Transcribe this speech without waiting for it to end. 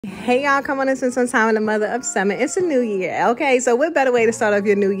Hey y'all, come on and spend some time with the mother of summer. It's a new year, okay? So what better way to start off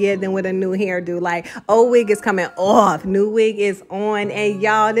your new year than with a new hairdo? Like, old wig is coming off, new wig is on. And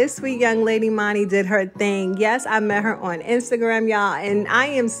y'all, this sweet young lady, Monty, did her thing. Yes, I met her on Instagram, y'all, and I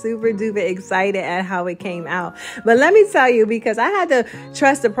am super duper excited at how it came out. But let me tell you, because I had to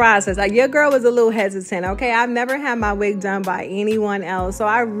trust the process. Like, your girl was a little hesitant, okay? I've never had my wig done by anyone else. So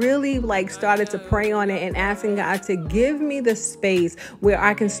I really started to pray on it and asking God to give me the space where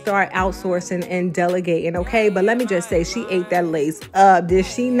I can start outsourcing and delegating, okay? But let me just say, she ate that lace up. Did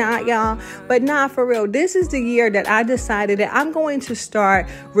she not, y'all? But nah, for real, this is the year that I decided that I'm going to start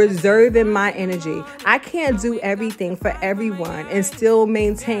reserving my energy. I can't do everything for everyone and still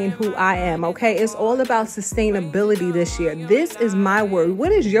maintain who I am, okay? It's all about sustainability this year. This is my word.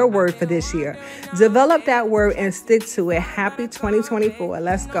 What is your word for this year? Develop that word and stick to it. Happy 2024.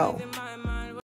 Let's go.